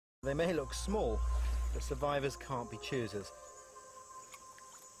They may look small, but survivors can't be choosers.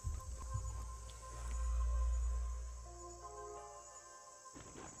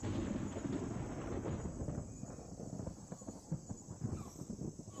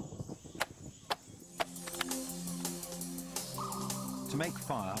 To make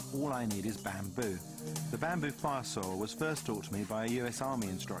fire, all I need is bamboo. The bamboo fire saw was first taught to me by a US Army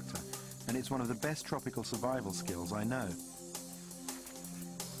instructor, and it's one of the best tropical survival skills I know.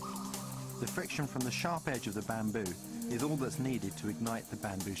 The friction from the sharp edge of the bamboo is all that's needed to ignite the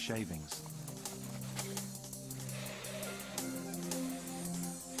bamboo shavings.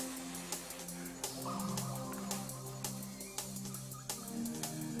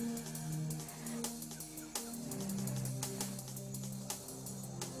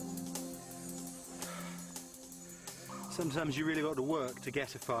 Sometimes you really got to work to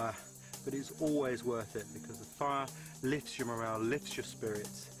get a fire, but it's always worth it because the fire lifts your morale, lifts your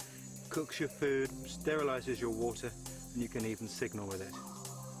spirits, cooks your food, sterilises your water, and you can even signal with it.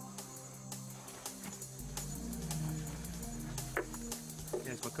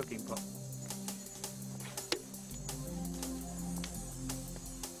 Here's my cooking pot.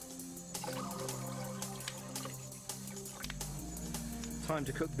 Time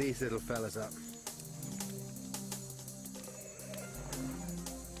to cook these little fellas up.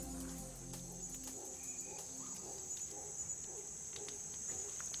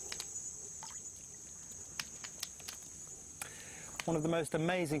 One of the most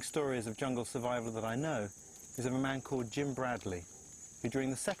amazing stories of jungle survival that I know is of a man called Jim Bradley, who during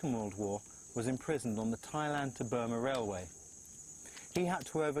the Second World War was imprisoned on the Thailand to Burma Railway. He had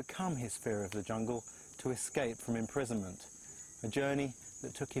to overcome his fear of the jungle to escape from imprisonment, a journey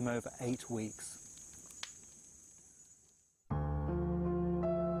that took him over 8 weeks.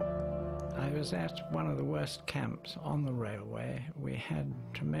 I was at one of the worst camps on the railway. We had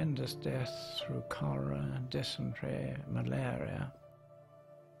tremendous deaths through cholera, dysentery, malaria.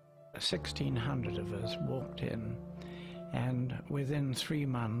 1,600 of us walked in, and within 3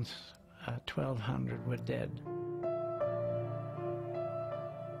 months, 1,200 were dead.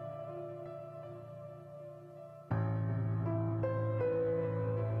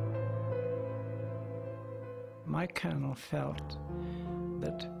 My colonel felt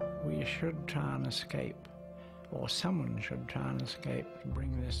that we should try and escape, or someone should try and escape to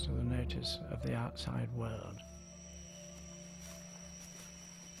bring this to the notice of the outside world.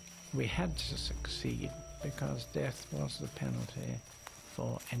 We had to succeed because death was the penalty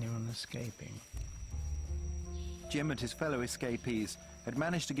for anyone escaping. Jim and his fellow escapees had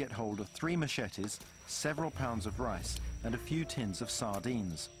managed to get hold of 3 machetes, several pounds of rice, and a few tins of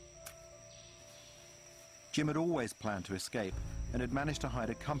sardines. Jim had always planned to escape and had managed to hide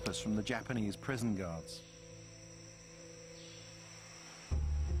a compass from the Japanese prison guards.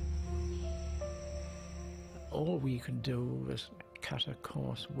 All we could do was cut a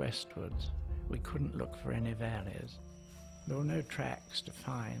course westwards. We couldn't look for any valleys. There were no tracks to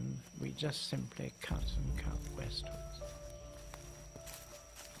find. We just simply cut and cut westwards.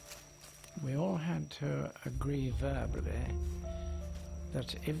 We all had to agree verbally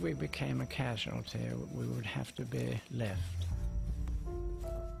that if we became a casualty, we would have to be left.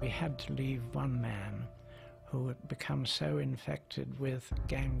 We had to leave one man who had become so infected with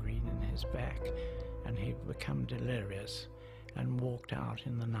gangrene in his back, and he'd become delirious and walked out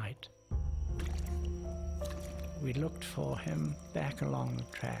in the night. We looked for him back along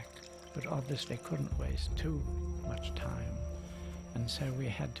the track, but obviously couldn't waste too much time, and so we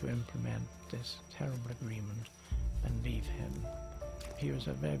had to implement this terrible agreement and leave him. He was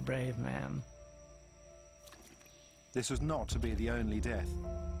a very brave man. This was not to be the only death.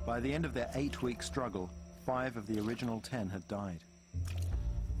 By the end of their 8-week struggle, 5 of the original 10 had died.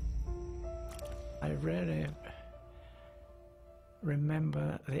 I really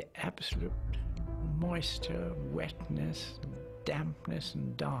remember the absolute moisture, wetness, dampness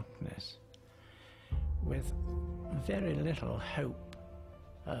and darkness, with very little hope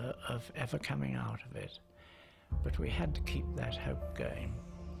of ever coming out of it. But we had to keep that hope going.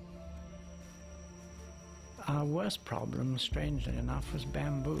 Our worst problem, strangely enough, was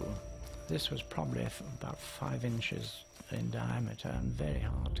bamboo. This was probably about 5 inches in diameter and very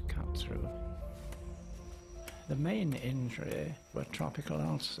hard to cut through. The main injury were tropical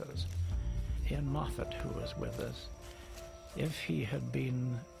ulcers. Ian Moffat, who was with us, if he had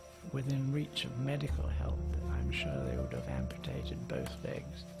been within reach of medical help, I'm sure they would have amputated both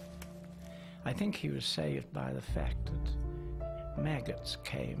legs. I think he was saved by the fact that maggots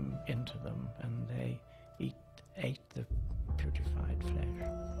came into them and they ate the putrefied flesh.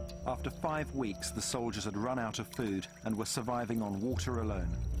 After 5 weeks, the soldiers had run out of food and were surviving on water alone.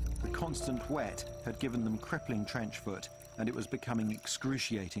 The constant wet had given them crippling trench foot, and it was becoming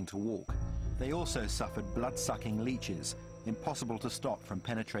excruciating to walk. They also suffered blood-sucking leeches, impossible to stop from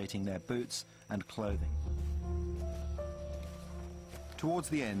penetrating their boots and clothing. Towards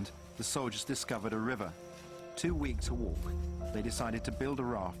the end, the soldiers discovered a river. Too weak to walk, they decided to build a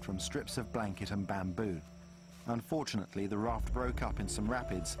raft from strips of blanket and bamboo. Unfortunately, the raft broke up in some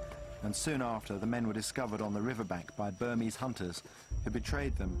rapids, and soon after, the men were discovered on the riverbank by Burmese hunters who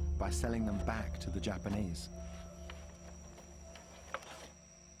betrayed them by selling them back to the Japanese.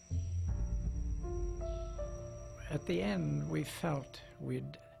 At the end, we felt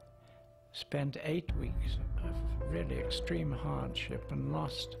we'd spent 8 weeks of really extreme hardship and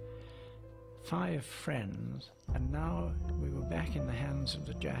lost 5 friends, and now we were back in the hands of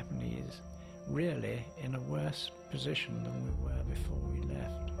the Japanese, really in a worse position than we were before we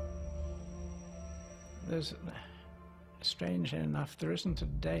left. Strangely enough, there isn't a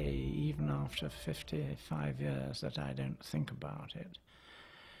day, even after 55 years, that I don't think about it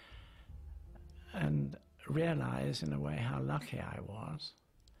and realize in a way how lucky I was.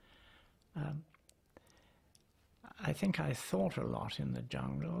 I think I thought a lot in the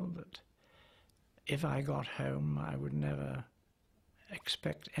jungle that if I got home, I would never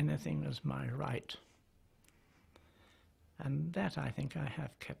expect anything as my right. And that I think I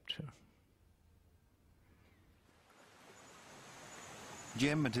have kept to.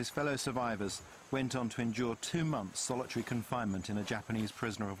 Jim and his fellow survivors went on to endure 2 months solitary confinement in a Japanese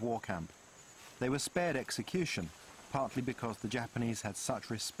prisoner of war camp. They were spared execution, partly because the Japanese had such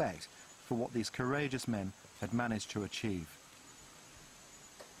respect for what these courageous men had managed to achieve.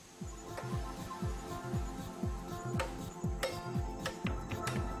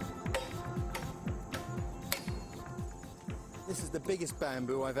 This is the biggest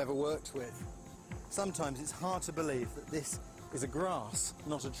bamboo I've ever worked with. Sometimes it's hard to believe that this is a grass,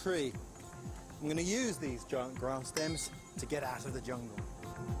 not a tree. I'm going to use these giant grass stems to get out of the jungle.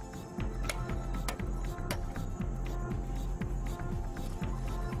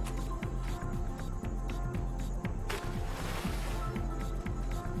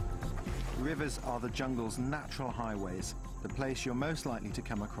 Rivers are the jungle's natural highways, the place you're most likely to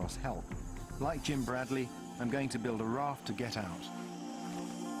come across help. Like Jim Bradley, I'm going to build a raft to get out.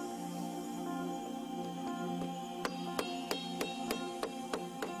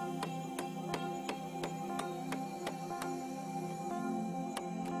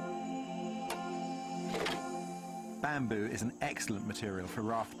 Bamboo is an excellent material for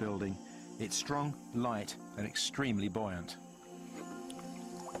raft building. It's strong, light, and extremely buoyant.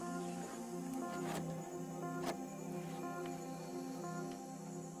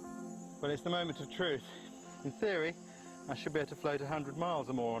 Well, it's the moment of truth. In theory, I should be able to float 100 miles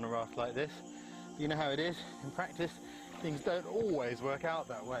or more on a raft like this. But you know how it is. In practice, things don't always work out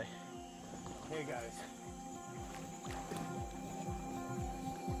that way. Here goes.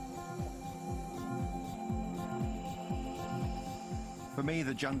 For me,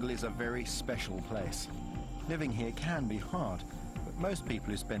 the jungle is a very special place. Living here can be hard, but most people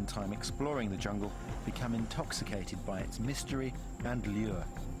who spend time exploring the jungle become intoxicated by its mystery and lure.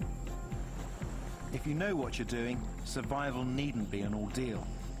 If you know what you're doing, survival needn't be an ordeal.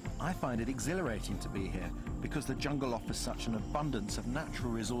 I find it exhilarating to be here because the jungle offers such an abundance of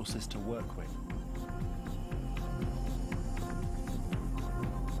natural resources to work with.